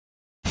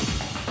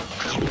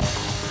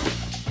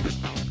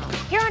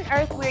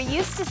Earth, we're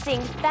used to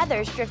seeing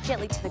feathers drift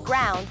gently to the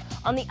ground.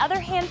 On the other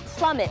hand,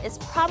 plummet is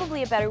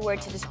probably a better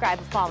word to describe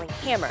a falling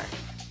hammer.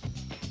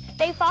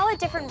 They fall at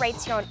different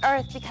rates here on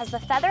Earth because the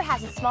feather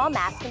has a small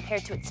mass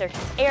compared to its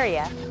surface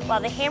area,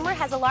 while the hammer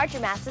has a larger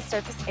mass to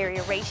surface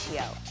area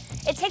ratio.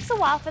 It takes a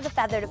while for the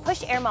feather to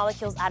push air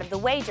molecules out of the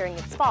way during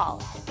its fall.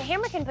 The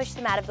hammer can push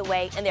them out of the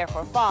way and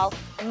therefore fall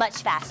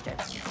much faster.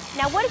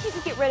 Now, what if you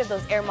could get rid of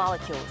those air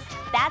molecules?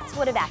 That's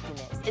what a vacuum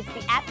is. It's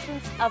the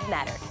absence of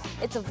matter.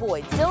 It's a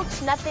void.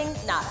 Zilch, nothing,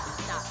 nada.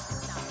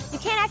 You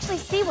can't actually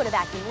see what a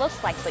vacuum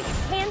looks like, but you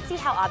can see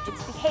how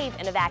objects behave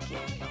in a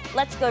vacuum.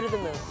 Let's go to the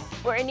moon,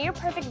 where a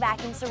near-perfect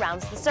vacuum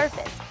surrounds the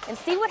surface, and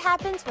see what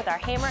happens with our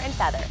hammer and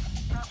feather.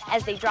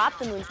 As they drop,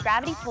 the moon's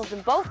gravity pulls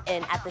them both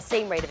in at the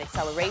same rate of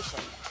acceleration.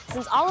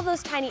 Since all of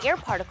those tiny air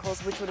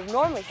particles which would have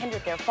normally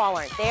hindered their fall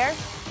aren't there,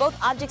 both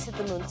objects hit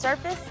the moon's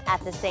surface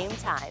at the same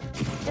time.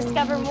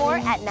 Discover more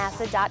at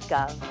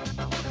nasa.gov.